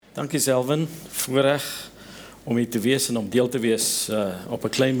Dankie Selwyn, voorreg om hier te wees en om deel te wees op 'n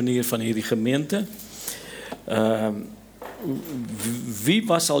klein manier van hierdie gemeente. Wie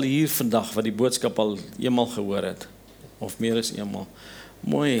was al hier vandag wat die boodskap al eenmal gehoor het? Of meer as eenmal?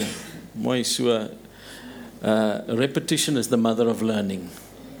 Mooi so. Repetition is the mother of learning.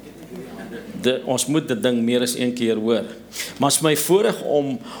 Ons moet dit ding meer as een keer hoor. Maar is my voorreg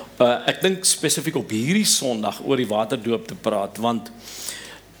om, ek dink spesifiek op hierdie Sondag oor die waterdoop te praat, want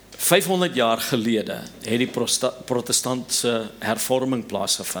 500 jaar gelede het die protestantse hervorming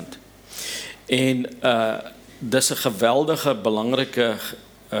plaasgevind. En dis 'n geweldige, belangrike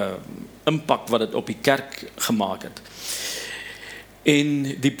impak wat dit op die kerk gemaak het.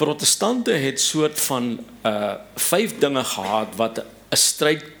 En die protestante het soort van 5 dinge gehad wat 'n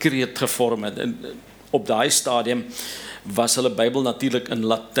strydkreet gevorm het. En op daai stadium was hulle Bybel natuurlik in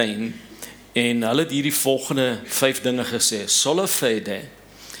Latyn en hulle het hierdie volgende 5 dinge gesê: sola fide,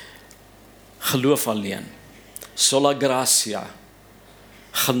 geloof alleen; sola gratia,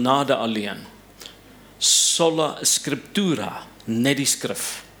 genade alleen; sola scriptura, net die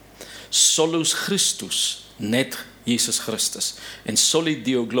skrif; solus Christus, net Jesus Christus; en soli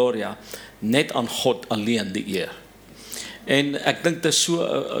Deo gloria, net aan God alleen die eer. En ek dink dit is so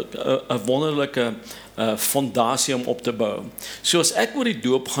 'n wonderlike fondasie om op te bou. So as ek oor die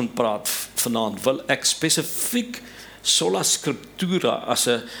doop gaan praat vanaand, wil ek spesifiek sola scriptura as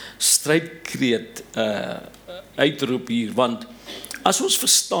 'n strydkreet uitroep hier, want as ons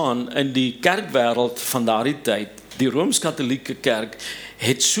verstaan in die kerkwêreld van daardie tyd, die Rooms-Katolieke kerk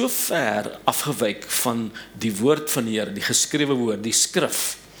het so ver afgewyk van die woord van die Here, die geskrewe woord, die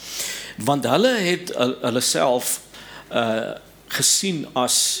skrif, want hulle het hulle self gesien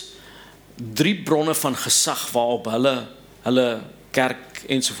as 3 bronne van gesag waarop hulle kerk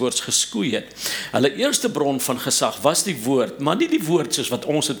ensovoorts geskoei het. Hulle eerste bron van gesag was die woord, maar nie die woord soos wat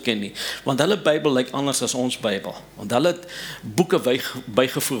ons dit ken nie, want hulle Bybel lyk anders as ons Bybel, want hulle het boeke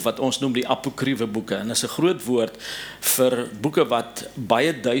bygevoeg wat ons noem die apokriewe boeke, en is 'n groot woord vir boeke wat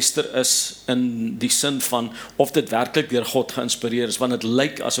baie duister is in die sin van of dit werklik deur God geïnspireer is, want dit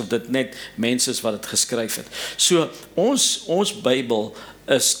lyk asof dit net mense is wat dit geskryf het. So ons Bybel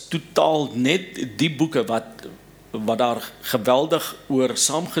is totaal net die boeke wat daar geweldig oor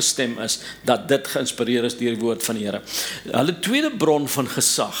saamgestem is, dat dit geïnspireer is deur die woord van die Here. Hulle tweede bron van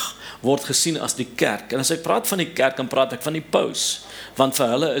gesag word gesien as die kerk, en as ek praat van die kerk, dan praat ek van die paus, want vir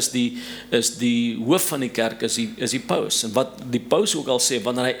hulle is die hoof van die kerk is die paus, en wat die paus ook al sê,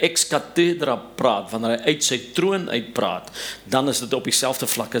 wanneer hy ex cathedra praat, wanneer hy uit sy troon uitpraat, dan is dit op dieselfde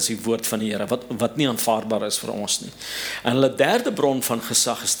vlak as die woord van die Here, wat nie aanvaarbaar is vir ons nie. En hulle derde bron van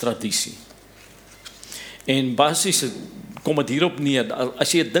gesag is tradisie. En basies kom dit hierop neer,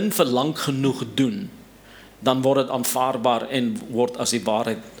 as jy 'n ding vir lank genoeg doen, dan word dit aanvaarbaar en word as die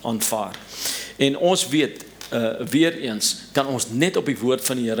waarheid aanvaar. En ons weet, weer eens, kan ons net op die woord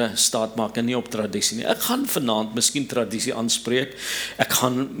van die Here staat maak en nie op tradisie nie. Ek gaan vanaand miskien tradisie aanspreek, ek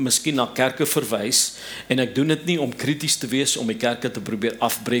gaan miskien na kerke verwys, en ek doen dit nie om krities te wees, om die kerke te probeer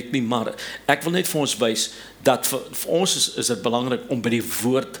afbreek nie, maar ek wil net vir ons wys, dat vir ons is dit belangrik om by die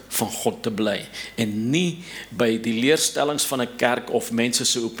woord van God te bly, en nie by die leerstellings van 'n kerk, of mense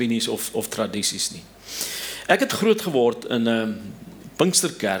se opinies, of tradisies nie. Ek het groot geword in 'n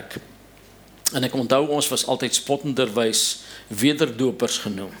Pinksterkerk, en ek onthou ons was altyd spottenderwys wederdopers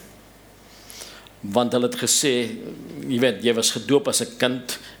genoem. Want hulle het gesê, jy weet, jy was gedoop as 'n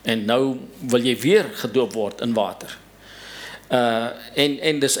kind, en nou wil jy weer gedoop word in water.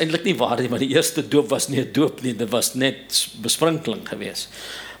 En dis eintlik nie waar nie, maar die eerste doop was nie 'n doop nie, dit was net besprinkeling geweest.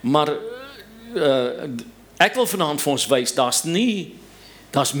 Maar ek wil vanaand vir ons wys,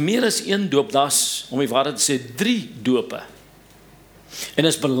 daar's meer as een doop, daar's, om die waarheid te sê, 3 dope. En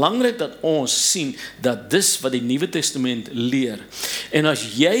dit is belangrik dat ons sien dat dis wat die Nuwe Testament leer. En as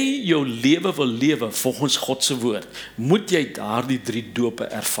jy jou lewe wil lewe volgens God se woord, moet jy daardie 3 dope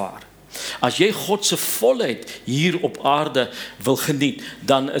ervaar. As jy God se volheid hier op aarde wil geniet,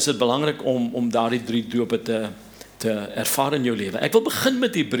 dan is dit belangrik om daardie 3 dope te ervaar in jou lewe. Ek wil begin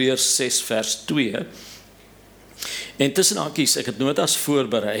met Hebreërs 6 vers 2. En tussen hakies, ek het notas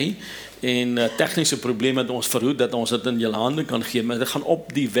voorberei, en tegniese probleme het ons verhoed dat ons dit in julle hande kan gee, maar dit gaan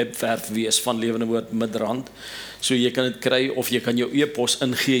op die webwerf wees van lewendewoordmidrand, so jy kan dit kry, of jy kan jou e-pos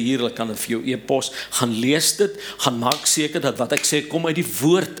ingee hier, hulle kan dit vir jou e-pos, gaan lees dit, gaan maak seker dat wat ek sê, kom uit die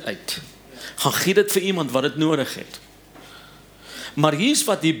woord uit, gaan gee dit vir iemand wat dit nodig het. Maar hier is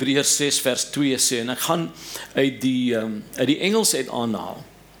wat Hebreërs 6 vers 2 sê, en ek gaan uit die Engels uit aanhaal,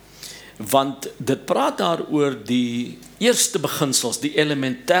 want dit praat daar oor die eerste beginsels, die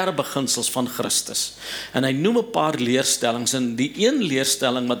elementêre beginsels van Christus. En hy noem 'n paar leerstellings, en die een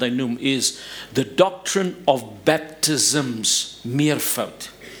leerstelling wat hy noem is the doctrine of baptisms, meervoud.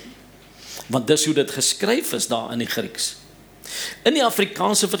 Want dis hoe dit geskryf is daar in die Grieks. In die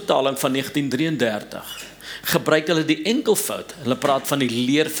Afrikaanse vertaling van 1933 gebruik hulle die enkelvoud. Hulle praat van die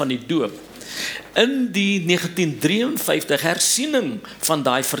leer van die doop. In die 1953 hersiening van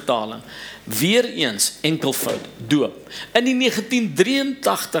daai vertaling, weer eens enkelvoud, doop. In die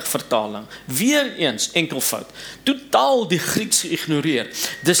 1983 vertaling, weer eens enkelvoud. Totaal die Grieks geïgnoreer.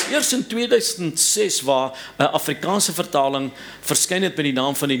 Dis eers in 2006 waar 'n Afrikaanse vertaling verskyn het met die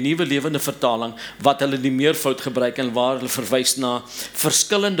naam van die Nuwe Lewende Vertaling, wat hulle die meervoud gebruik en waar hulle verwys na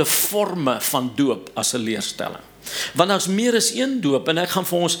verskillende forme van doop as 'n leerstelling. Want daar's meer as een doop, en ek gaan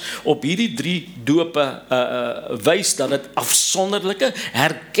vir ons op hierdie 3 dope wys dat dit afsonderlike,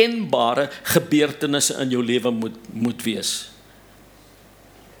 herkenbare gebeurtenisse in jou lewe moet wees.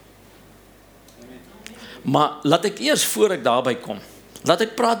 Maar laat ek eers, voor ek daarby kom, laat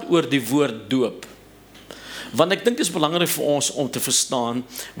ek praat oor die woord doop. Want ek dink dit is belangrik vir ons om te verstaan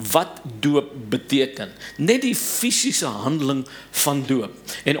wat doop beteken. Net die fisiese handeling van doop.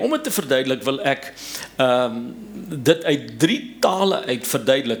 En om dit te verduidelik wil ek dit uit 3 tale uit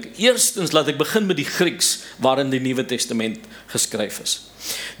verduidelik. Eerstens laat ek begin met die Grieks waarin die Nuwe Testament geskryf is.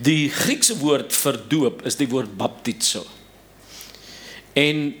 Die Griekse woord vir doop is die woord baptizo.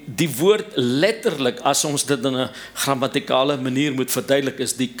 En die woord letterlik, as ons dit in 'n grammatikale manier moet verduidelik,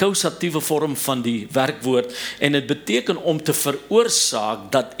 is die kausatiewe vorm van die werkwoord, en dit beteken om te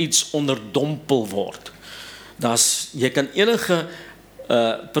veroorsaak dat iets onderdompel word. Jy kan enige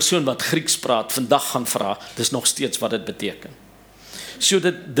persoon wat Grieks praat vandag gaan vra, dis nog steeds wat dit beteken. So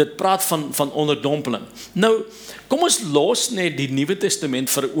dit praat van onderdompeling. Nou, kom ons los net die Nuwe Testament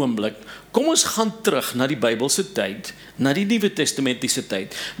vir 'n oomblik. Kom ons gaan terug na die Bybelse tyd, na die Nuwe Testamentiese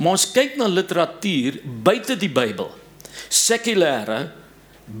tyd. Maar ons kyk na literatuur buite die Bybel. Sekulêre,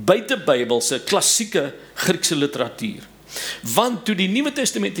 buite Bybelse, klassieke Griekse literatuur. Want toe die Nuwe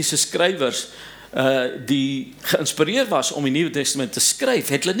Testamentiese skrywers die geïnspireer was om die Nuwe Testament te skryf,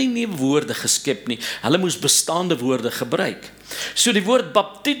 het hulle nie nuwe woorde geskep nie. Hulle moes bestaande woorde gebruik. So die woord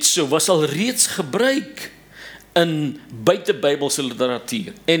baptizo was al reeds gebruik in buitebybelse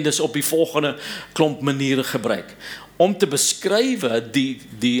literatuur, en dis op die volgende klomp maniere gebruik. Om te beskrywe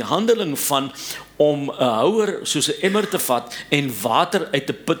die handeling van om 'n houer soos 'n emmer te vat en water uit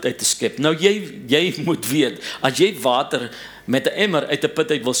 'n put uit te skep. Nou jy moet weet, as jy water met 'n emmer uit 'n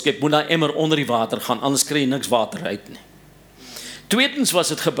put uit wil skep, moet daai emmer onder die water gaan, anders kry jy niks water uit nie. Tweedens was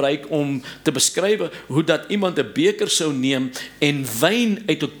dit gebruik om te beskryf hoe dat iemand 'n beker sou neem en wyn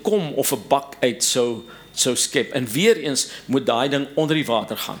uit 'n kom of 'n bak uit sou skep. En weer eens moet daai ding onder die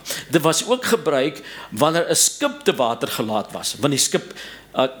water gaan. Dit was ook gebruik wanneer 'n skip te water gelaat was. Want die skip,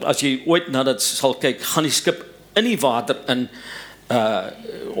 as jy ooit na dit sal kyk, gaan die skip in die water in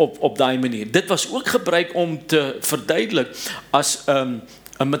op daai manier. Dit was ook gebruik om te verduidelik as 'n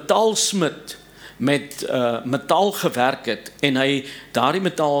metaalsmid met metaal gewerk het en hy daardie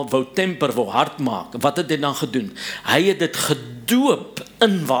metaal wou temper, wou hard maak. Wat het hy dan gedoen? Hy het dit gedoop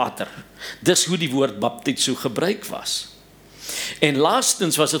in water. Dis hoe die woord baptizo gebruik was. En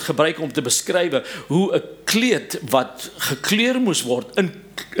laastens was dit gebruik om te beskryf hoe 'n kleed wat gekleur moes word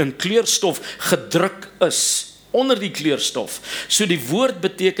in kleurstof gedruk is onder die kleurstof. So die woord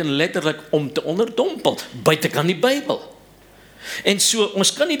beteken letterlik om te onderdompel, buitekant die Bybel. En so,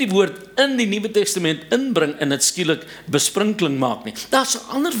 ons kan nie die woord in die Nuwe Testament inbring en dit skielik besprinkeling maak nie. Daar's 'n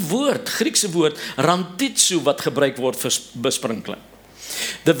ander woord, Griekse woord, rantizo, wat gebruik word vir besprinkeling.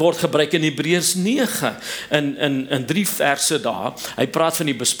 Dit word gebruik in Hebreërs 9, in 3 verse daar. Hy praat van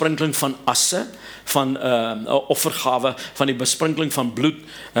die besprinkeling van asse, van offergawe, van die besprinkeling van bloed,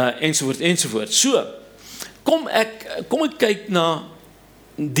 ensovoort. So, kom ek kyk na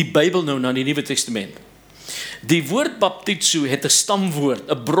die Bybel nou, na die Nuwe Testament. Die woord baptizo het 'n stamwoord,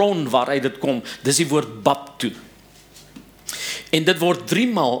 'n bron waaruit dit kom. Dis die woord baptu. En dit word 3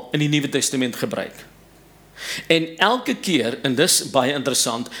 maal in die Nuwe Testament gebruik. En elke keer, en dis baie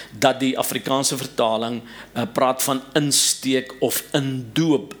interessant, dat die Afrikaanse vertaling praat van insteek of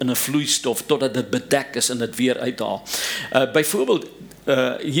indoop in 'n vloeistof totdat dit bedek is en dit weer uithaal. Byvoorbeeld,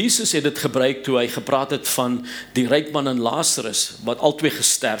 Jesus het dit gebruik toe hy gepraat het van die ryk man en Lazarus, wat albei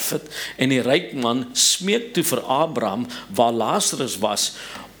gesterf het, en die ryk man smeek toe vir Abraham, waar Lazarus was,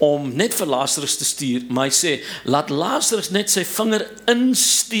 om net vir Lazarus te stuur, maar hy sê, laat Lazarus net sy vinger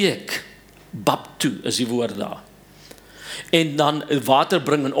insteek, baptu is die woord daar, en dan water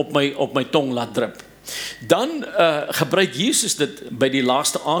bring en op my tong laat drup. Dan gebruik Jesus dit by die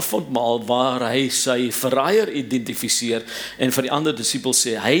laaste avondmaal waar hy sy verraaier identifiseer en vir die ander disippels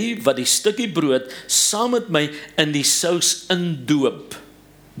sê, hy wat die stukkie brood saam met my in die sous indoop,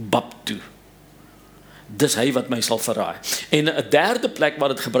 bapto. Dis hy wat my sal verraai. En 'n derde plek waar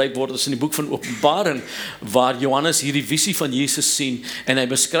dit gebruik word is in die boek van Openbaring, waar Johannes hierdie visie van Jesus sien en hy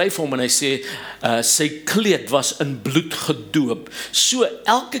beskryf hom en hy sê sy kleed was in bloed gedoop. So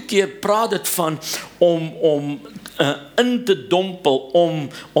elke keer praat dit van om in te dompel,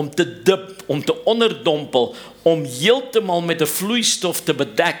 om te dip, om te onderdompel, om heeltemal met 'n vloeistof te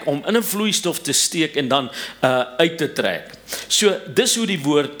bedek, om in 'n vloeistof te steek en dan uit te trek. So dis hoe die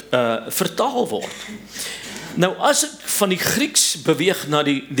woord vertaal word. Nou as ek van die Grieks beweeg na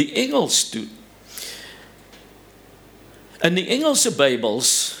die Engels toe. In die Engelse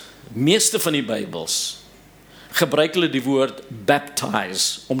Bybels, meeste van die Bybels, gebruik hulle die woord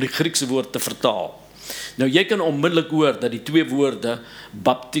baptize om die Griekse woord te vertaal. Nou jy kan onmiddellik hoor dat die twee woorde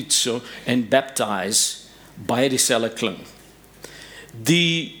baptizo en baptize baie dieselfde klink.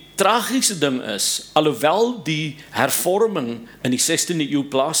 Die tragiese ding is, alhoewel die hervorming in die 16de eeu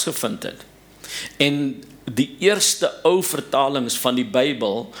plaasgevind het, en die eerste ou vertalings van die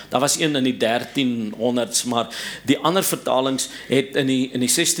Bybel, daar was een in die 1300s, maar die ander vertalings het in die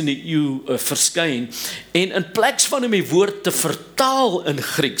 16de eeu verskyn, en in plaas van om die woord te vertaal in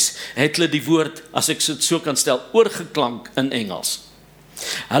Grieks, het hulle die woord, as ek dit so kan stel, oorgeklank in Engels.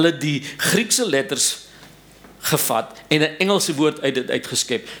 Hulle die Griekse letters gevat en 'n Engelse woord uit dit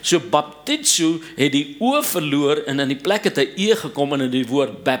uitgeskep. So baptizo het die o verloor en in die plek het 'n e gekom en in die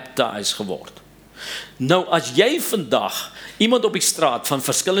woord baptize geword. Nou as jy vandag iemand op die straat van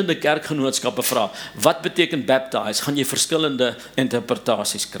verskillende kerkgenootskappe vra, wat beteken baptize, gaan jy verskillende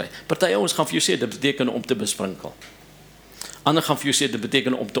interpretasies kry. Party ouens gaan vir jou sê dit beteken om te besprinkel. Ander gaan vir jou sê dit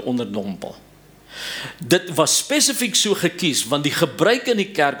beteken om te onderdompel. Dit was spesifiek so gekies want die gebruik in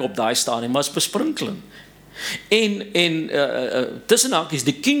die kerk op daai stadium was besprinkeling. En tussen hakies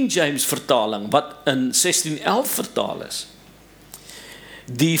die King James vertaling wat in 1611 vertaal is.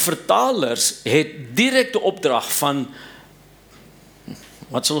 Die vertalers het direkte opdrag van,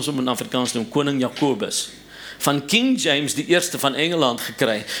 wat sal ons in Afrikaans noem, koning Jakobus, van King James die eerste van Engeland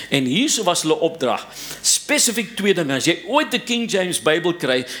gekry, en hierso was hulle opdrag, spesifiek twee dinge, as jy ooit die King James Bybel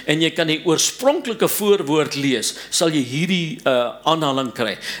kry, en jy kan die oorspronklike voorwoord lees, sal jy hierdie aanhaling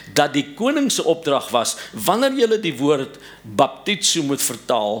kry, dat die koningse opdrag was, wanneer jy die woord baptizo moet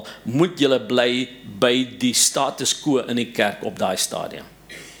vertaal, moet jy bly by die status quo in die kerk op daai stadium.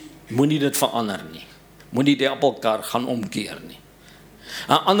 Moenie dit verander nie, moenie die appelkar gaan omkeer nie.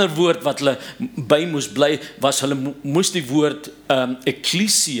 'n ander woord wat hulle by moes bly, was hulle moes die woord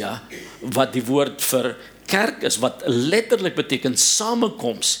ecclesia, wat die woord vir kerk is, wat letterlik beteken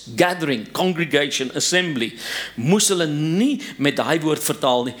samekoms, gathering, congregation, assembly, moes hulle nie met daai woord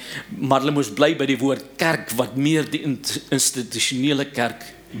vertaal nie, maar hulle moes bly by die woord kerk, wat meer die institusionele kerk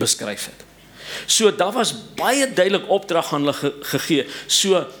beskryf het. So daar was baie duidelik opdrag aan hulle gegee.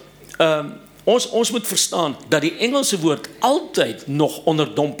 So ons moet verstaan dat die Engelse woord altyd nog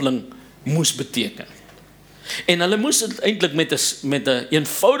onderdompeling moes beteken. En hulle moes dit eintlik met 'n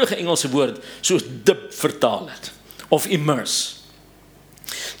eenvoudige Engelse woord soos dip vertaal het of immerse.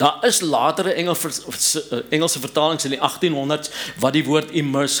 Daar is latere Engelse vertalings in die 1800s wat die woord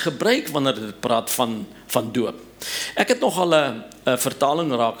immerse gebruik wanneer dit praat van doop. Ek het nogal 'n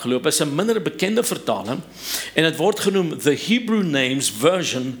vertaling raak geloop, is 'n minder bekende vertaling en dit word genoem The Hebrew Names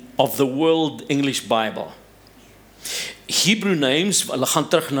Version of the World English Bible. Hebrew names, hulle gaan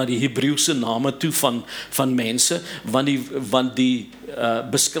terug na die Hebreëse name toe van mense, want die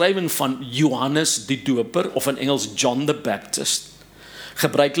beskrywing van Johannes die Doper, of in Engels John the Baptist,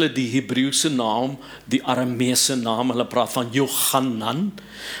 gebruik hulle die Hebreëse naam, die Arameese naam, hulle praat van Johannan,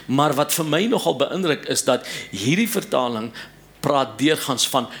 maar wat vir my nogal beïndruk is dat hierdie vertaling praat deurgangs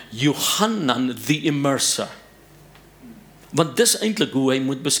van Johannan the Immerser. Want dis eintlik hoe hy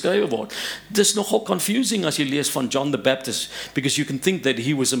moet beskryf word. Dis nogal confusing as jy lees van John the Baptist, because you can think that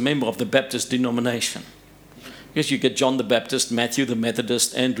he was a member of the Baptist denomination. Because you get John the Baptist, Matthew the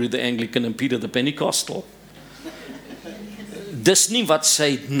Methodist, Andrew the Anglican and Peter the Pentecostal. Dis nie wat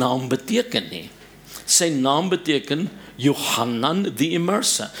sy naam beteken nie. Sy naam beteken Johannan die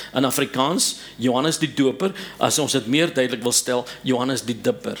Immerser. In Afrikaans, Johannes die Doper, as ons dit meer duidelik wil stel, Johannes die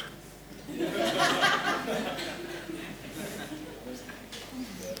Dipper.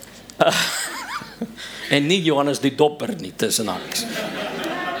 En nie Johannes die Dopper nie, tussen hakies.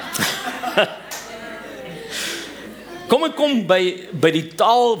 Kom by die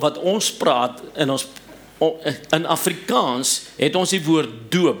taal wat ons praat, in Afrikaans het ons die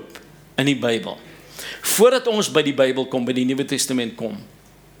woord doop in die Bybel. Voordat ons by die Bybel kom, by die Nuwe Testament kom,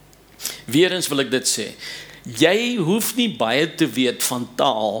 weer eens wil ek dit sê, jy hoef nie baie te weet van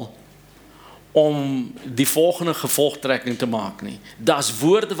taal om die volgende gevolgtrekking te maak nie. Daar's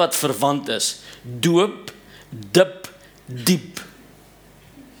woorde wat verwant is. Doop, dip, diep.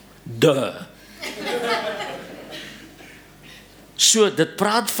 So, dit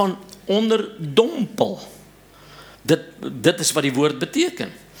praat van onderdompel. Dit is wat die woord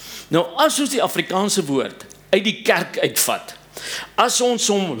beteken. Nou, as ons die Afrikaanse woord uit die kerk uitvat, as ons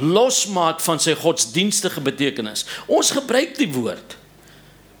hom losmaak van sy godsdienstige betekenis, ons gebruik die woord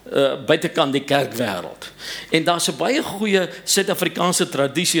buitekant die kerkwêreld. En daar's 'n baie goeie Suid-Afrikaanse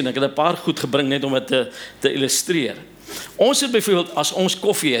tradisie, en ek het 'n paar goed gebring net om dit te illustreer. Ons het byvoorbeeld, as ons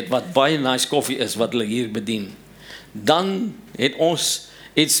koffie het, wat baie nice koffie is, wat hulle hier bedien, dan het ons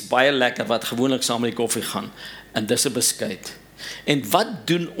iets baie lekker, wat gewoonlik saam met die koffie gaan, en dis 'n beskuit. En wat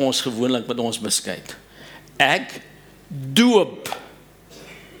doen ons gewoonlik met ons beskuit? Ek doop.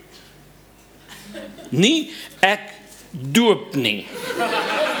 Nie, ek doop nie.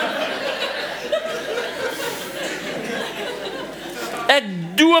 Ek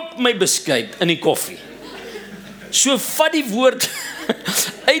doop my beskuit in die koffie. So vat die woord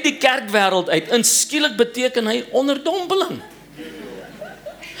uit die kerkwêreld uit, en skielik beteken hy onderdompeling.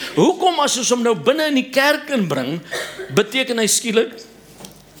 Hoekom as ons hom nou binne in die kerk inbring, beteken hy skielik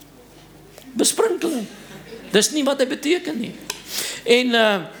besprinkeling? Dis nie wat hy beteken nie.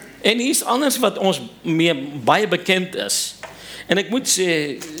 En hier's anders wat ons mee baie bekend is. En ek moet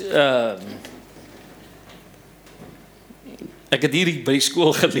sê, ek het hierdie by die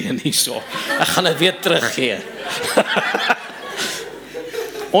skool geleen hierso. Ek gaan dit weer teruggee.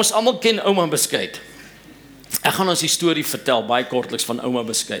 Ons almal ken ouma beskuit. Ek gaan ons die storie vertel, baie kortliks van ouma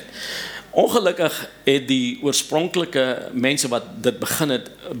beskuit. Ongelukkig het die oorspronklike mense wat dit begin het,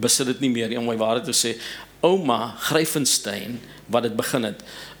 besit dit nie meer, om my waarheid te sê. Ouma Gryfenstein, wat dit begin het,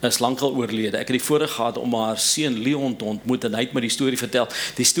 is lankal oorlede. Ek het die voorreg gehad om haar seun Leon te ontmoet, en hy het my die storie vertel.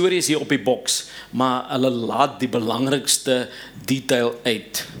 Die storie is hier op die boks, maar hulle laat die belangrikste detail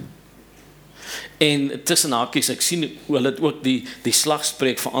uit. En tussen hakies, ek sien hoe hulle het ook die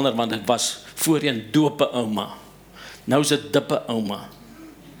slagspreek verander, want dit was voorheen dope ouma. Nou is dit dippe ouma.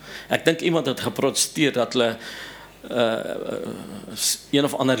 Ek dink iemand het geprotesteer dat hulle een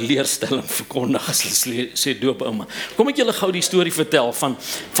of ander leerstelling verkondig as hulle sê doop ouma. Kom ek julle gou die storie vertel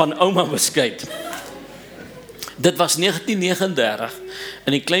van ouma beskuit. Dit was 1939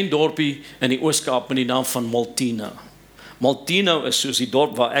 in 'n klein dorpie in die Oos-Kaap met die naam van Maltino. Maltino is soos die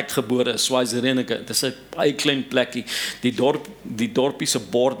dorp waar ek gebore is, Swaziland. Dit is 'n baie klein plekkie. Die dorpie se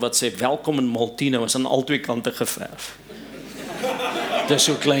bord wat sê welkom in Maltino is aan al twee kante geverf. Dit is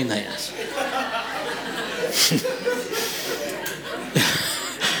so klein hy is.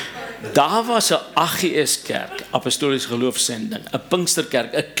 Daar was 'n AGS kerk, Apostoliese Geloofssending, 'n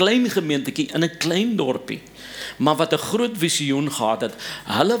Pinksterkerk, 'n klein gemeentetjie in 'n klein dorpie, maar wat 'n groot visioen gehad het.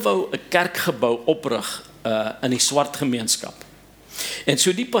 Hulle wou 'n kerkgebou oprig in die swart gemeenskap. En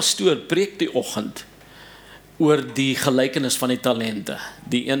so die pastoor preek die oggend oor die gelykenis van die talente.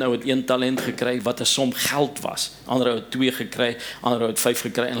 Die een ou het 1 talent gekry wat 'n som geld was. Ander ou het 2 gekry, ander ou het 5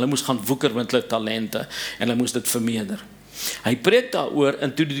 gekry, en hulle moes gaan woeker met hulle talente en hulle moes dit vermeerder. Hy preek daaroor,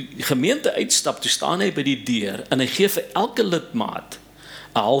 en toe die gemeente uitstap, toe staan hy by die deur en hy gee vir elke lidmaat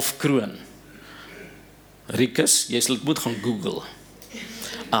 'n half kroon. Rikus, jy sal dit moet gaan Google.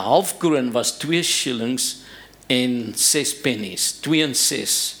 'n half kroon was 2 shillings en 6 pennies, 2 en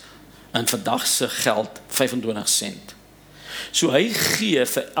 6, en vandag se geld 25 sent. So hy gee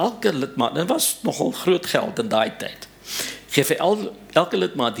vir elke lidmaat, dit was nogal groot geld in daai tyd, gee vir elke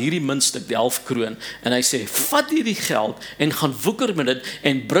lidmaat hierdie muntstuk, die half kroon, en hy sê, vat hierdie geld en gaan woeker met dit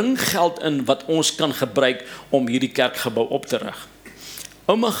en bring geld in wat ons kan gebruik om hierdie kerkgebou op te rig.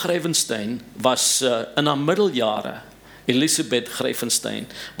 Ouma Gryfenstein was in haar middeljare, Elisabeth Gryfenstein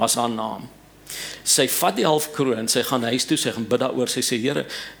was haar naam. Sy vat die half kroon, sy gaan huis toe, sy gaan bid daaroor, sy sê, Here,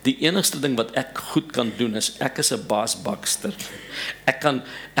 die enigste ding wat ek goed kan doen is, ek is 'n baasbakster. Ek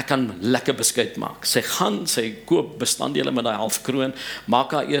kan lekker beskuit maak. Sy koop bestanddele met daai half kroon,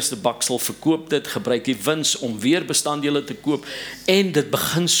 maak haar eerste baksel, verkoop dit, gebruik die wins om weer bestanddele te koop, en dit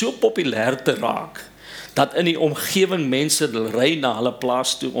begin so populêr te raak, dat in die omgewing mense ry na hulle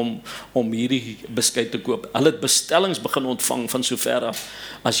plaas toe om hierdie beskuit te koop. Hulle het bestellings begin ontvang van so ver af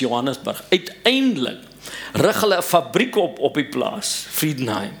as Johannesburg. Uiteindelik rig hulle 'n fabriek op die plaas,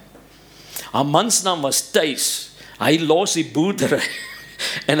 Friedenheim. Haar mans naam was Thuis. Hy los die boerdery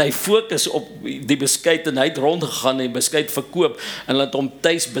en hy fokus op die beskuit, en hy het rondgegaan en beskuit verkoop, en hulle het hom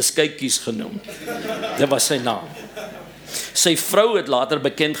Thuis beskuitjies genoem. Dit was sy naam. Sy vrou het later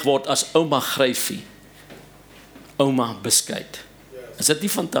bekend geword as Ouma Gryfie. ouma beskuit. Is dit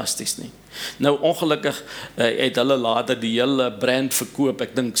nie fantasties nie? Nou ongelukkig het hulle later die hele brand verkoop.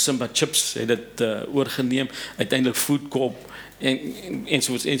 Ek dink Simba Chips het dit oorgeneem, uiteindelik Foodcorp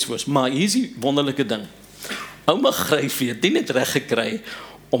ensovoorts. Maar hier is die wonderlike ding. Ouma Gryfie het nie net reg gekry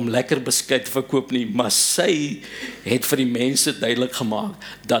om lekker beskuit te verkoop nie, maar sy het vir die mense duidelik gemaak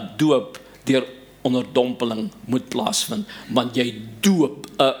dat doop deur onderdompeling moet plaasvind, want jy doop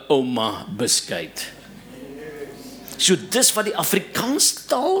 'n ouma beskuit. So dis wat die Afrikaans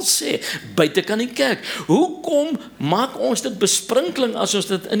taal sê, buite kan die kerk. Hoekom maak ons dit besprinkeling as ons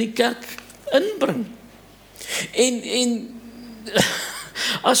dit in die kerk inbring? En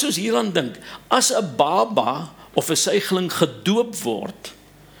as ons hieraan dink, as 'n baba of 'n suigeling gedoop word,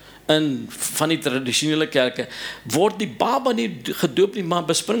 in van die tradisionele kerke, word die baba nie gedoop nie, maar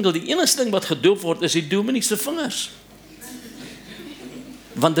besprinkel. Die enigste ding wat gedoop word, is die dominee se vingers.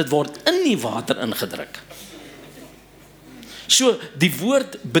 Want dit word in die water ingedruk. So, die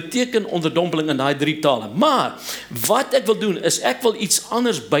woord beteken onderdompeling in daai 3 tale. Maar, wat ek wil doen, is ek wil iets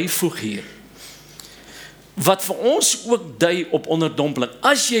anders byvoeg hier. Wat vir ons ook dui op onderdompeling.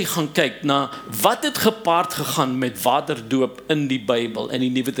 As jy gaan kyk na wat het gepaard gegaan met waterdoop in die Bybel, in die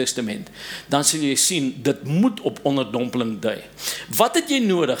Nuwe Testament, dan sal jy sien, dit moet op onderdompeling dui. Wat het jy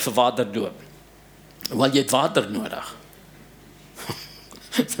nodig vir waterdoop? Wel, jy het water nodig.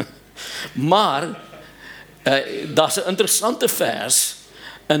 Maar, daar's 'n interessante vers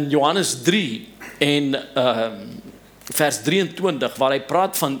in Johannes 3 en vers 23, waar hy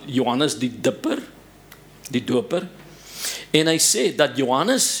praat van Johannes die dipper, die doper, en hy sê dat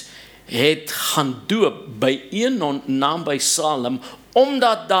Johannes het gaan doop by een naam by Salem,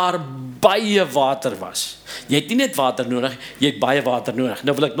 omdat daar baie water was. Jy het nie net water nodig, jy het baie water nodig.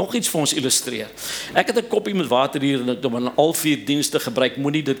 Nou wil ek nog iets vir ons illustreer. Ek het 'n koppie met water hier, en ek het om in al 4 dienste gebruik,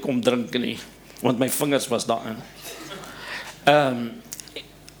 moenie dit kom drink nie, want my vingers was daarin.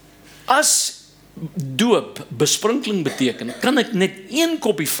 As doop besprinkeling beteken, kan ek net 1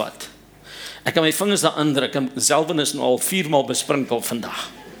 koppie vat. Ek kan my vingers daarin druk, en selfs is nou al 4 maal besprinkel vandag.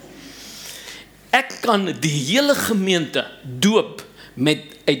 Ek kan die hele gemeente doop met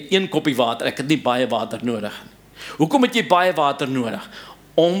uit 1 koppie water. Ek het nie baie water nodig. Hoekom het jy baie water nodig?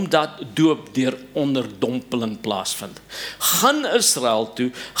 Omdat doop deur onderdompeling plaasvind. Gaan Israel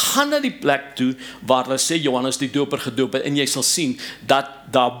toe, gaan na die plek toe waar hulle sê Johannes die doper gedoop het, en jy sal sien dat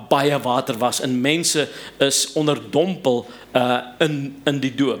daar baie water was en mense is onderdompel in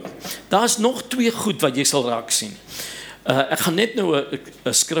die doop. Daar's nog 2 goed wat jy sal raak sien. Ek gaan net nou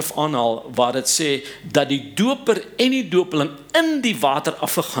 'n skrif aanhaal waar dit sê dat die doper en die dopeling in die water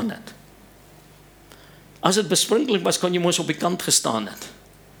afgegaan het. As dit besprinkeling was, kan jy mos op die kant gestaan het.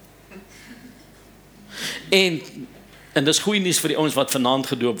 En dis goeie nuus vir die ouens wat vanaand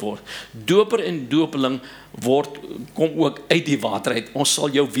gedoop word. Doper en dopeling kom ook uit die water uit. Ons sal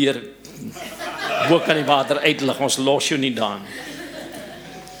jou weer ook aan die water uitlig, ons los jou nie daar.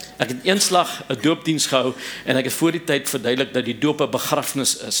 Ek het eenslag 'n doopdiens gehou, en ek het voor die tyd verduidelik dat die doop 'n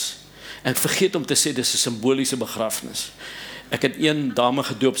begrafnis is. En ek vergeet om te sê, dis 'n simboliese begrafnis. Ek het een dame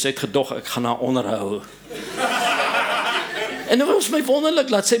gedoop, sy het gedog, ek gaan haar onderhou. En dit was my wonderlik,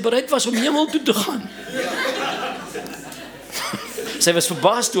 dat sy bereid was om hemel toe te gaan. Sy was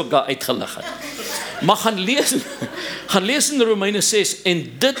verbaas toe ek haar uitgelig het. Maar gaan lees in Romeine 6,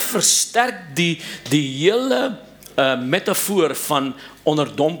 en dit versterk die hele metafoor van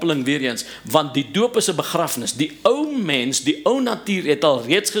onderdompeling weer eens, want die doop is 'n begrafnis. Die ou mens, die ou natuur het al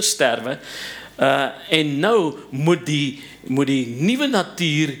reeds gesterwe, en nou moet die nuwe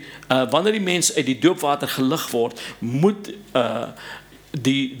natuur, wanneer die mens uit die doopwater gelig word, moet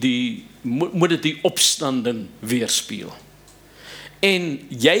dit die opstanding weerspieël. En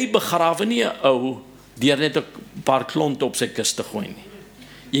jy begrawe nie 'n ou deur net 'n paar klonte op sy kus te gooi nie.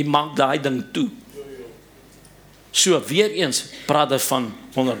 Jy maak daai ding toe. So weer eens praat hy van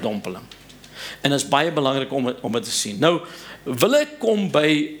onderdompeling. En dit is baie belangrik om dit te sien. Nou wil ek kom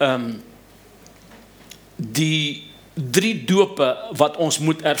by die 3 dope wat ons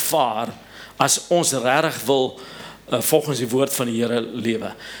moet ervaar as ons regtig wil volgens die woord van die Here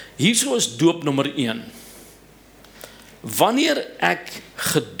lewe. Hierso is doop nommer 1. Wanneer ek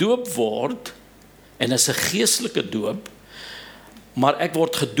gedoop word, en is 'n geestelike doop, maar ek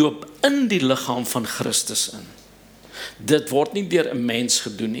word gedoop in die liggaam van Christus in. Dit word nie deur 'n mens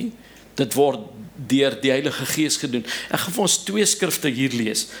gedoen nie, dit word deur die Heilige Gees gedoen. Ek gaan vir ons 2 skrifte hier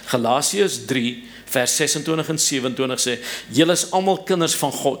lees. Galasiërs 3 vers 26 en 27 sê, julle is almal kinders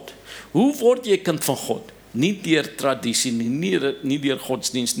van God. Hoe word jy 'n kind van God? Nie deur tradisie nie deur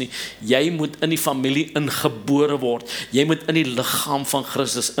godsdienst nie. Jy moet in die familie ingebore word. Jy moet in die liggaam van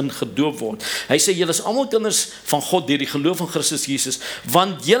Christus ingedoop word. Hy sê, julle is almal kinders van God deur die geloof van Christus Jesus,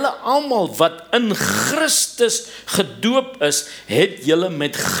 want julle almal wat in Christus gedoop is, het julle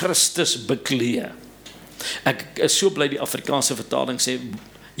met Christus beklee. Ek is so bly die Afrikaanse vertaling sê,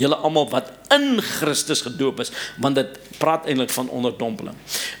 julle almal wat in Christus gedoop is, want dit praat eintlik van onderdompeling.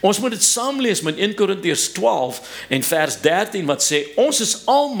 Ons moet dit saamlees met 1 Korintiërs 12 en vers 13 wat sê, ons is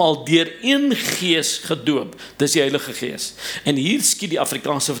almal deur een gees gedoop, dis die Heilige Gees. En hier skiet die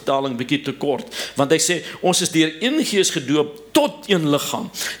Afrikaanse vertaling bietjie te kort, want hy sê, ons is deur een gees gedoop tot een liggaam.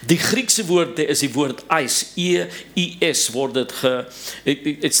 Die Griekse woord is die woord eis, E-I-S word dit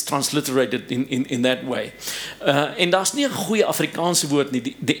it's transliterated in that way. En daar's nie 'n goeie Afrikaanse woord nie,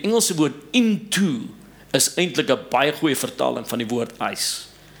 die Engelse woord into is eintlik 'n baie goeie vertaling van die woord eis.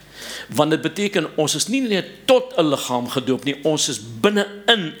 Want dit beteken, ons is nie net tot 'n liggaam gedoop nie, ons is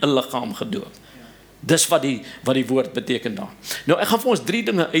binne-in 'n liggaam gedoop. Dis wat die woord beteken daar. Nou ek gaan vir ons 3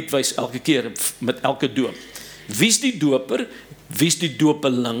 dinge uitwys elke keer met elke doop. Wie's die doper, wie's die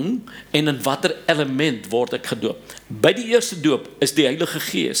dopeling en in watter element word ek gedoop? By die eerste doop is die Heilige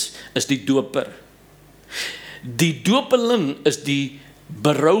Gees, is die doper. Die dopeling is die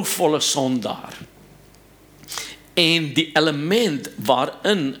berouvolle sondaar. En die element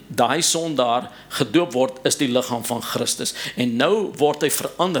waarin daai sondaar gedoop word, is die liggaam van Christus. En nou word hy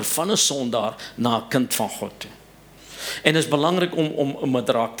verander van 'n sondaar na 'n kind van God toe. En dit is belangrik om dit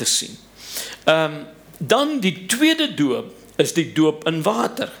raak te sien. Dan die tweede doop is die doop in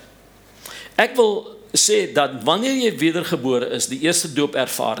water. Ek wil sê dat wanneer jy wedergebore is, die eerste doop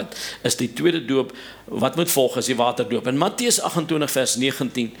ervaar het, is die tweede doop wat moet volg is die waterdoop. In Matteus 28 vers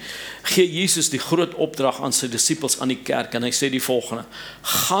 19 gee Jesus die groot opdrag aan sy disippels aan die kerk en hy sê die volgende: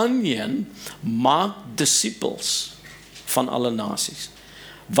 gaan heen, maak disippels van alle nasies.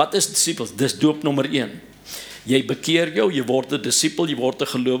 Wat is disippels? Dis doop nommer 1. Jy bekeer jou, jy word 'n disipel, jy word 'n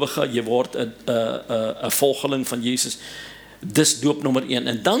gelowige, jy word 'n volgeling van Jesus. Dis doop nommer 1.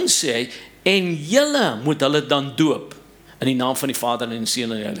 En dan sê hy, en julle moet hulle dan doop in die naam van die Vader en die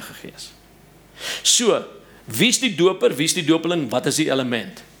Seun en die Heilige Gees. So, wie's die doper, wie's die dopeling, wat is die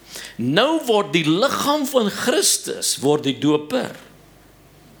element? Nou word die liggaam van Christus, word die doper,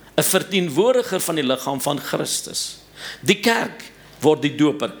 'n verteenwoordiger van die liggaam van Christus. Die kerk word die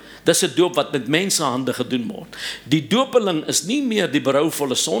doper. Dis 'n doop wat met mensehande gedoen word. Die dopeling is nie meer die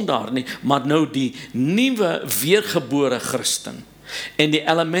berouvolle sondaar nie, maar nou die nuwe weergebore Christen. En die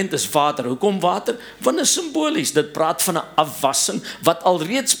element is water. Hoekom water? Want dit is simbolies. Dit praat van 'n afwassing wat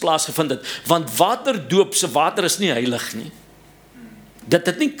alreeds plaasgevind het. Want waterdoop se water is nie heilig nie. Dit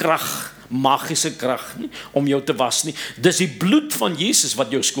het nie krag, magiese krag nie om jou te was nie. Dis die bloed van Jesus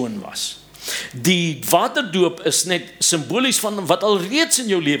wat jou skoon was. Die waterdoop is net simbolies van wat alreeds in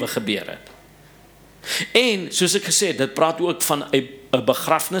jou lewe gebeur het. En soos ek gesê het, dit praat ook van 'n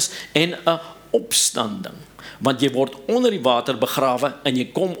begrafnis en 'n opstanding. Want jy word onder die water begrawe en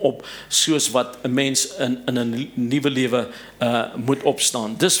jy kom op soos wat 'n mens in 'n nuwe lewe moet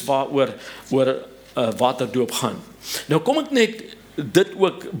opstaan. Dis waaroor waterdoop gaan. Nou kom ek net dit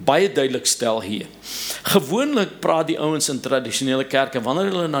ook baie duidelik stel hier. Gewoonlik praat die ouens in tradisionele kerke, wanneer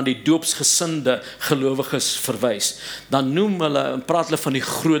hulle na die doopsgesinde gelowiges verwys, dan praat hulle van die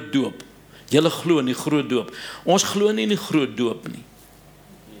groot doop. Julle glo in die groot doop. Ons glo nie in die groot doop nie.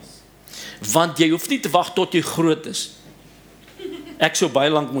 Want jy hoef nie te wag tot jy groot is. Ek sou baie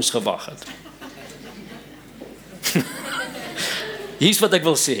lank moes gewag het. Hier's wat ek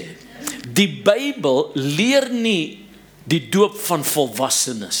wil sê. Die Bybel leer nie die doop van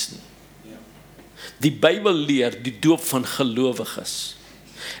volwassenes nie. Die Bybel leer die doop van gelowiges.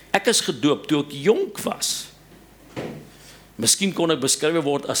 Ek is gedoop toe ek jonk was. Miskien kon ek beskryf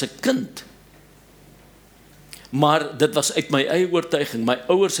word as 'n kind. Maar dit was uit my eie oortuiging. My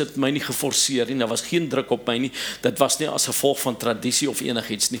ouers het my nie geforseer nie. Daar was geen druk op my nie. Dit was nie as gevolg van tradisie of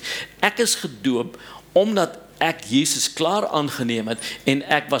enigiets nie. Ek is gedoop omdat ek Jesus klaar aangeneem het en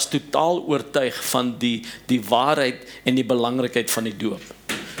ek was totaal oortuig van die waarheid en die belangrikheid van die doop.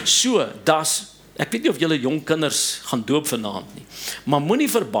 So, ek weet nie of julle jong kinders gaan doop vanaand nie, maar moenie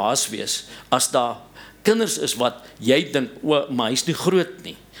verbaas wees as daar kinders is wat jy dink, maar hy's nie groot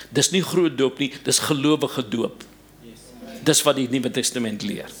nie. Dis nie groot doop nie, dis gelowige doop. Dis wat die Nuwe Testament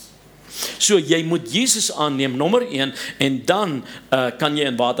leer. So jy moet Jesus aanneem, nommer 1, en dan kan jy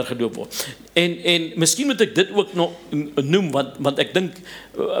in water gedoop word. En miskien moet ek dit ook nog noem, want ek dink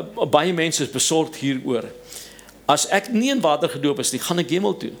baie mense is besorgd hieroor. As ek nie in water gedoop is nie, gaan ek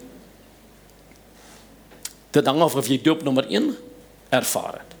hemel toe. Dit hang af of jy doop nommer 1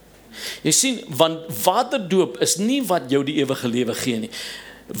 ervaar het. Jy sien, want waterdoop is nie wat jou die ewige lewe gee nie.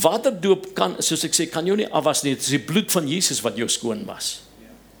 Waterdoop kan, soos ek sê, kan jou nie afwas nie. Dit is die bloed van Jesus wat jou skoon was.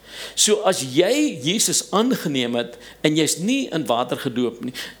 So as jy Jesus aangeneem het en jy's nie in water gedoop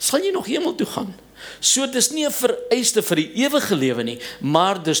nie, sal jy nog hemel toe gaan. So dis nie 'n vereiste vir die ewige lewe nie,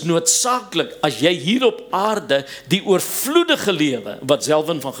 maar dis noodsaaklik as jy hier op aarde die oorvloedige lewe wat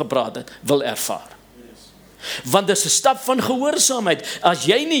Selwyn van gepraat het, wil ervaar. Want dit is 'n stap van gehoorsaamheid. As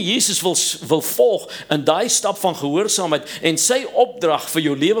jy nie Jesus wil volg in daai stap van gehoorsaamheid en sy opdrag vir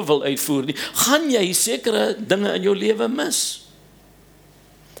jou lewe wil uitvoer nie, gaan jy sekere dinge in jou lewe mis.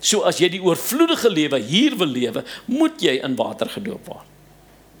 So as jy die oorvloedige lewe hier wil lewe, moet jy in water gedoop word.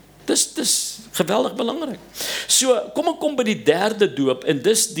 Dis geweldig belangrik. So kom ek kom by die derde doop en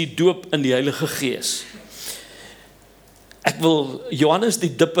dis die doop in die Heilige Gees. Ek wil Johannes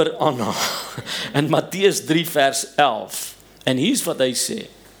die Dipper aanhaal in Matteus 3 vers 11. En hier's wat hy sê.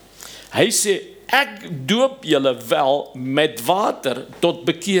 Hy sê, ek doop julle wel met water tot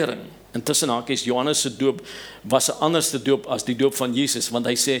bekering. Intussen hakies, Johannes se doop was 'n anderste doop as die doop van Jesus, want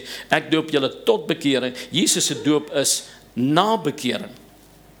hy sê, ek doop julle tot bekering. Jesus se doop is na bekering.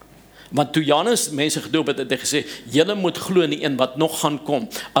 Want toe Johannes mense gedoop het, het hy gesê, julle moet glo in die een wat nog gaan kom.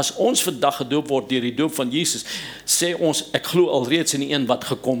 As ons vandag gedoop word deur die doop van Jesus, sê ons, ek glo alreeds in die een wat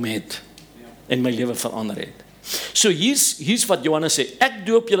gekom het en my lewe verander het. So hier's wat Johannes sê, ek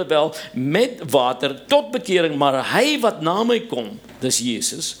doop julle wel met water tot bekering, maar hy wat na my kom, dis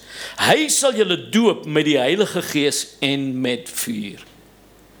Jesus, hy sal julle doop met die Heilige Gees en met vuur.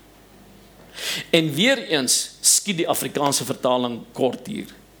 En weer eens skiet die Afrikaanse vertaling kort hier.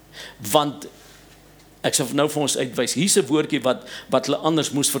 Want, ek sal nou vir ons uitwys, hier's 'n woordjie wat hulle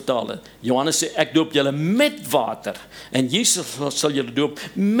anders moes vertaal het. Johannes sê, ek doop julle met water, en Jesus sal julle doop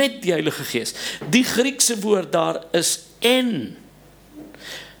met die Heilige Gees. Die Griekse woord daar is en.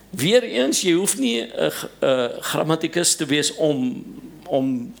 Weer eens, jy hoef nie 'n grammatikus te wees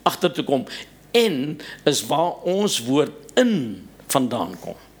om agter te kom. En is waar ons woord in vandaan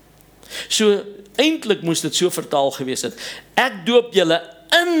kom. So, eintlik moes dit so vertaal gewees het. Ek doop julle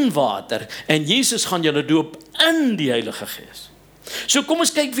in water, en Jesus gaan julle doop in die Heilige Gees. So kom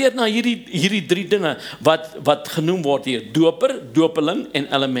ons kyk weer na hierdie drie dinge wat genoem word hier, doper, dopeling en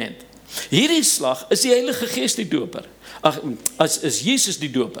element. Hierdie slag is die Heilige Gees die doper. Is Jesus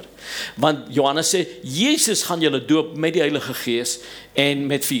die doper. Want Johannes sê, Jesus gaan julle doop met die Heilige Gees en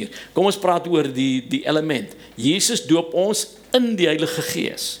met vuur. Kom ons praat oor die element. Jesus doop ons in die Heilige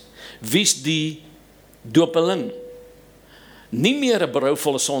Gees. Wie's die dopeling? Nie meer 'n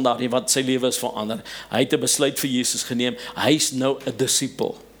berouvolle sondaar nie, wat sy lewe is verander. Hy het 'n besluit vir Jesus geneem. Hy's nou 'n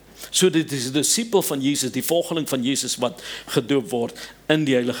disipel. So dit is 'n disipel van Jesus, die volgeling van Jesus wat gedoop word in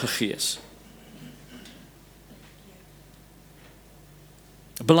die Heilige Gees.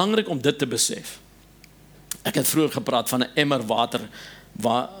 Belangrik om dit te besef. Ek het vroeër gepraat van 'n emmer water,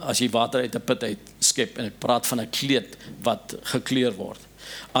 waar as jy water uit 'n put uit skep, en ek praat van 'n kleed wat gekleur word.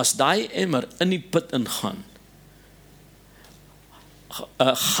 As daai emmer in die put ingaan,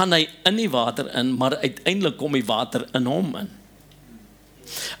 gaan hy in die water in, maar uiteindelik kom die water in hom in.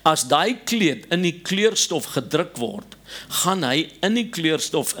 As daai kleed in die kleurstof gedruk word, gaan hy in die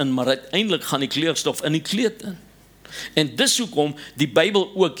kleurstof in, maar uiteindelik gaan die kleurstof in die kleed in. En dis hoekom die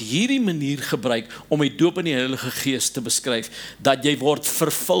Bybel ook hierdie manier gebruik om die doop in die Heilige Gees te beskryf, dat jy word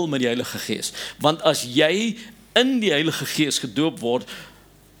vervul met die Heilige Gees. Want as jy in die Heilige Gees gedoop word,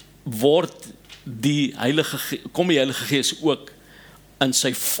 kom die Heilige Gees ook in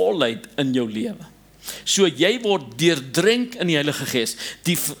sy volheid in jou lewe. So jy word deurdrenk in die Heilige Gees.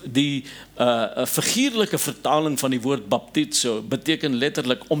 Die figuurlike vertaling van die woord baptizo beteken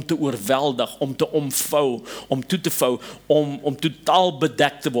letterlik om te oorweldig, om te omvou, om toe te vou, om totaal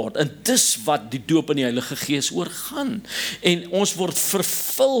bedek te word. En dis wat die doop in die Heilige Gees oorgaan. En ons word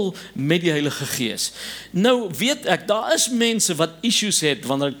vervul met die Heilige Gees. Nou weet ek, daar is mense wat issues het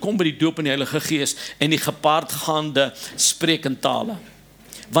wanneer dit kom by die doop in die Heilige Gees en die gepaardgaande spreek in tale.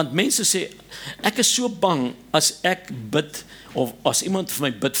 Want mense sê, ek is so bang as ek bid, of as iemand vir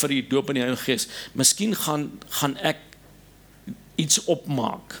my bid vir die doop in die Heilige Gees, miskien gaan ek iets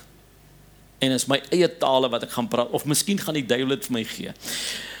opmaak, en is my eie tale wat ek gaan praat, of miskien gaan die duiwel dit vir my gee.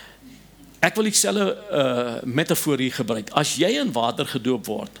 Ek wil dieselfde metafoor hier gebruik. As jy in water gedoop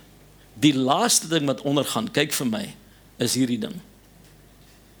word, die laaste ding wat ondergaan, kyk vir my, is hierdie ding.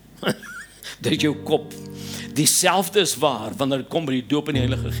 Dit is jou kop. Dieselfde is waar, wanneer dit kom by die doop in die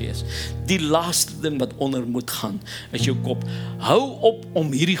Heilige Gees. Die laaste ding wat onder moet gaan, is jou kop. Hou op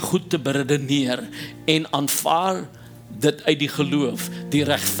om hierdie goed te beredeneer en aanvaar dit uit die geloof. Die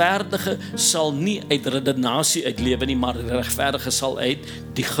regverdige sal nie uit redenasie uitlewe nie, maar die regverdige sal uit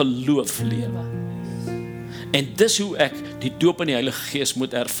die geloof lewe. En dis hoe ek die doop in die Heilige Gees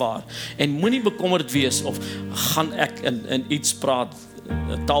moet ervaar. En moenie bekommerd wees of gaan ek in iets praat,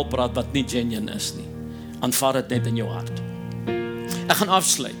 taal praat wat nie genuine is nie. Aanvaar dit net in jou hart. Ek gaan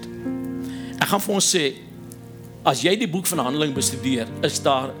afsluit. Ek gaan vir ons sê, as jy die boek van Handelinge bestudeer, is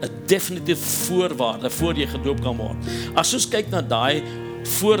daar 'n definitief voorwaarde voor jy gedoop kan word. As ons kyk na daai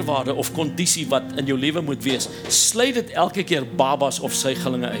voorwaarde of kondisie wat in jou lewe moet wees, sluit dit elke keer babas of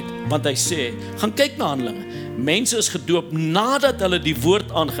suigelinge uit. Want hy sê, gaan kyk na Handelinge. Mense is gedoop nadat hulle die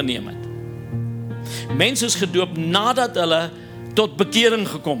woord aangeneem het. Mense is gedoop nadat hulle tot bekering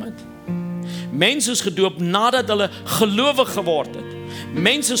gekom het. Mense is gedoop nadat hulle gelowig geword het.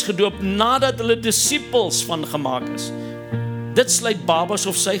 Mense is gedoop nadat hulle disippels van gemaak is. Dit sluit babas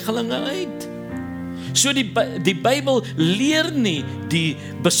of suigelinge uit. So die Bybel leer nie die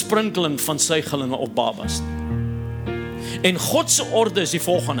besprinkeling van suigelinge of babas. En God se orde is die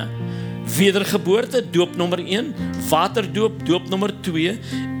volgende: wedergeboorte, doop nommer 1, waterdoop, doop nommer 2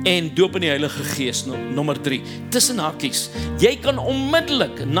 en doop in die Heilige Gees, nommer 3. Tussen hakies, jy kan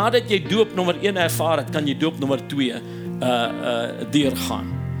onmiddellik, nadat jy doop nommer 1 ervaar het, kan jy doop nommer 2 deurgaan.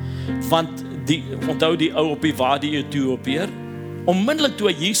 Want onthou die ou op die Wadi Ethiopiër, onmiddellik toe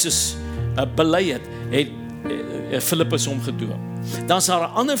hy Jesus bely het Filippus hom gedoop. Dan is daar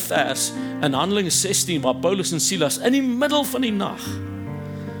 'n ander vers in Handelinge 16 waar Paulus en Silas in die middel van die nag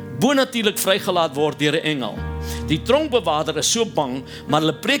bonatuurlik vrygelaat word deur 'n engel. Die tronkbewaarder is so bang, maar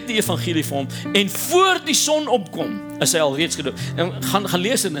hulle preek die evangelie vir hom en voor die son opkom is hy al reeds gedoop. En gaan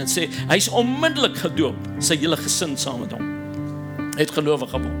lees dit en sê hy is onmiddellik gedoop, sy hele gesin saam met hom het gelowig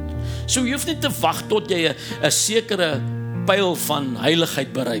geword. So jy hoef nie te wag tot jy 'n sekere pyl van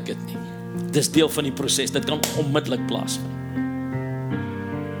heiligheid bereik het nie. Dis deel van die proses, dit kan onmiddellik plaasvind.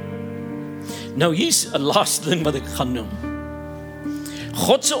 Nou hier's 'n laaste ding wat ek gaan noem.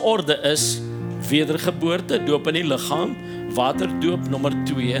 God se orde is wedergeboorte, doop in die liggaam, waterdoop nommer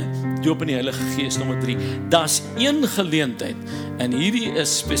 2, doop in die Heilige Gees nommer 3. Daar's een geleentheid en hierdie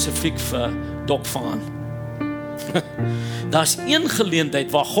is spesifiek vir Dok Van. Daar's een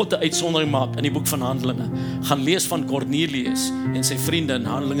geleentheid waar God 'n uitsondering maak in die boek van Handelinge. Gaan lees van Cornelius en sy vriende in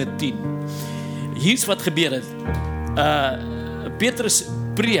Handelinge 10. Hier's wat gebeur het. Petrus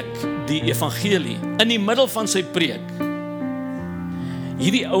preek die evangelie in die middel van sy preek.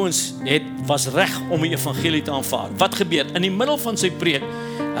 Hierdie ouens was reg om die evangelie te aanvaar. Wat gebeur? In die middel van sy preek,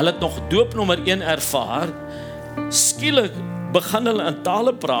 hulle het nog doop nommer 1 ervaar, skielik begin hulle in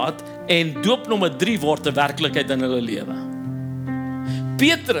tale praat en doop nommer 3 word 'n werklikheid in hulle lewe.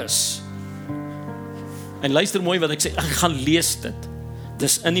 Petrus, en luister mooi wat ek sê, ek gaan lees dit.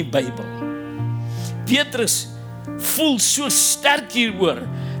 Dis in die Bybel. Petrus voel so sterk hieroor.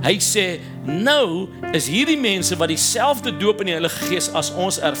 Hy sê, nou is hierdie mense wat dieselfde doop in die Heilige Gees as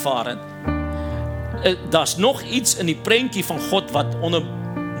ons ervaar het. Daar's nog iets in die prentjie van God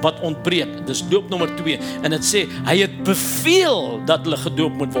wat ontbreek. Dis doop nommer 2 en dit sê hy het beveel dat hulle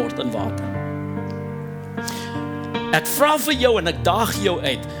gedoop moet word in water. Ek vra vir jou en ek daag jou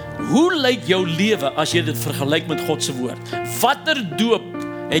uit. Hoe lyk jou lewe as jy dit vergelyk met God se woord? Watter doop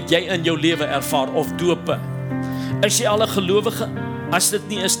het jy in jou lewe ervaar of dope? Is jy al 'n gelowige? As dit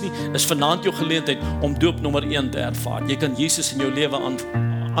nie is nie, is vanaand jou geleentheid om doop nommer 1 te ervaar. Jy kan Jesus in jou lewe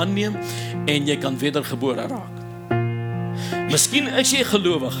aanneem en jy kan wedergebore raak. Miskien is jy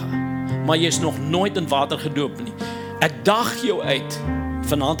gelowige, maar jy is nog nooit in water gedoop nie. Ek daag jou uit.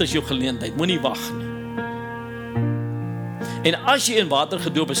 Vanaand is jou geleentheid, moenie wag nie. En as jy in water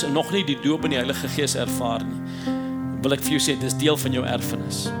gedoop is en nog nie die doop in die Heilige Gees ervaar nie, wil ek vir jou sê, dis deel van jou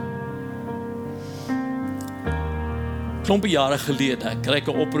erfenis. Klompie jare gelede, ek kry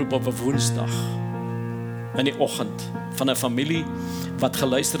 'n oproep op 'n Woensdag in die oggend van 'n familie wat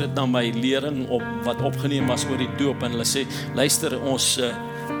geluister het na my lering wat opgeneem was oor die doop en hulle sê, luister, ons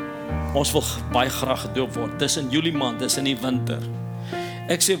wil baie graag gedoop word. Dis in Julie maand, dis in die winter.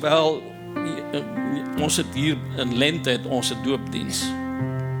 Ek sê wel, ons het hier in lente het ons 'n doopdiens.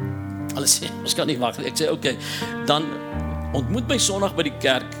 Hulle sê, ons kan nie wag nie. Ek sê, okay, dan ontmoet my Sondag by die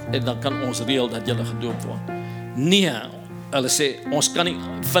kerk en dan kan ons reël dat julle gedoop word. Nee, hulle sê, ons kan nie,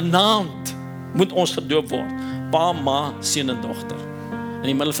 vanaand moet ons gedoop word. Pa, ma, seun en dogter. In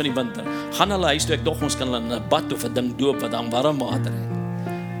die middel van die winter. Gaan hulle huis toe, ek dog ons kan hulle in 'n bad of 'n ding doop wat dan warm water het.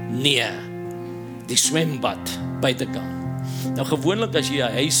 Nee, die swembad buitekant. Nou gewoonlik as jy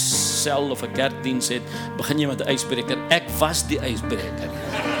 'n huissel of 'n kerkdiens het, begin jy met 'n ysbreker. Ek was die ysbreker.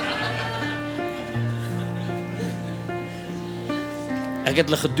 Ek het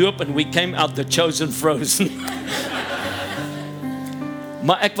hulle gedoop and we came out the chosen frozen.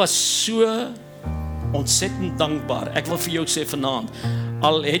 Maar ek was so ontsettend dankbaar. Ek wil vir jou sê vanaand,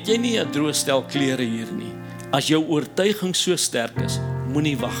 al het jy nie 'n droë stel klere hier nie, as jou oortuiging so sterk is,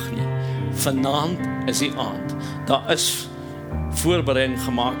 moenie wag nie. Vanaand is die aand. Daar is voorbereiding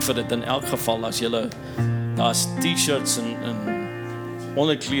gemaak vir dit in elk geval, as julle, daar's t-shirts en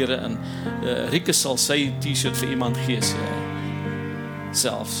onderklere en Rieke sal sy t-shirt vir iemand gee, sê hy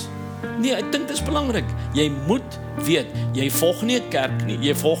selfs. Nee, ek dink dit is belangrik. Jy moet weet, jy volg nie 'n kerk nie,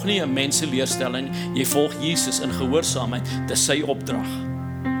 jy volg nie 'n menseleerstelling, jy volg Jesus in gehoorsaamheid, dis sy opdrag.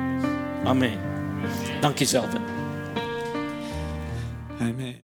 Amen. Dankie Selwyn. Amen.